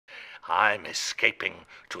I'm escaping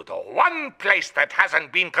to the one place that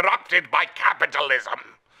hasn't been corrupted by capitalism.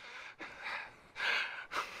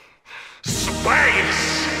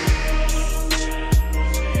 Space!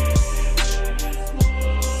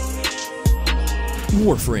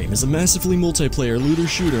 Warframe is a massively multiplayer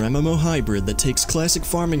looter-shooter MMO hybrid that takes classic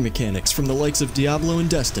farming mechanics from the likes of Diablo and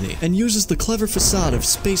Destiny, and uses the clever facade of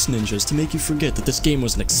space ninjas to make you forget that this game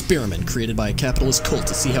was an experiment created by a capitalist cult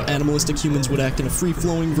to see how animalistic humans would act in a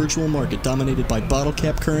free-flowing virtual market dominated by bottle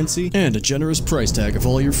cap currency and a generous price tag of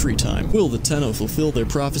all your free time. Will the Tenno fulfill their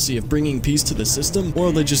prophecy of bringing peace to the system, or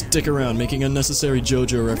will they just dick around making unnecessary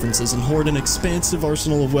JoJo references and hoard an expansive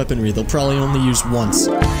arsenal of weaponry they'll probably only use once?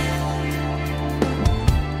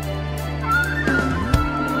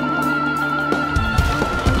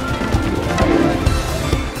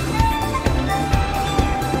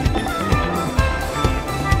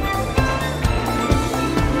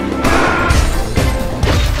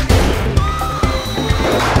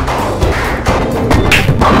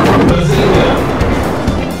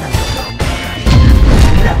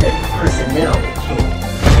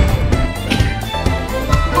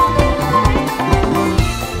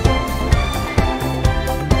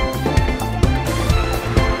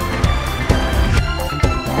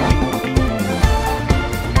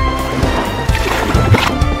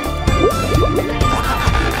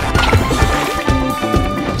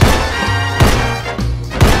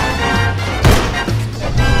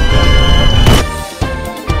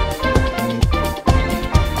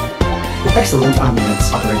 Excellent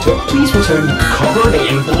ambulance operator. Please return covered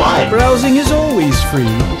in blood. Browsing is always free.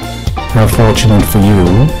 How fortunate for you.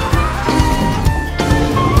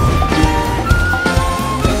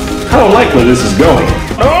 I don't like where this is going.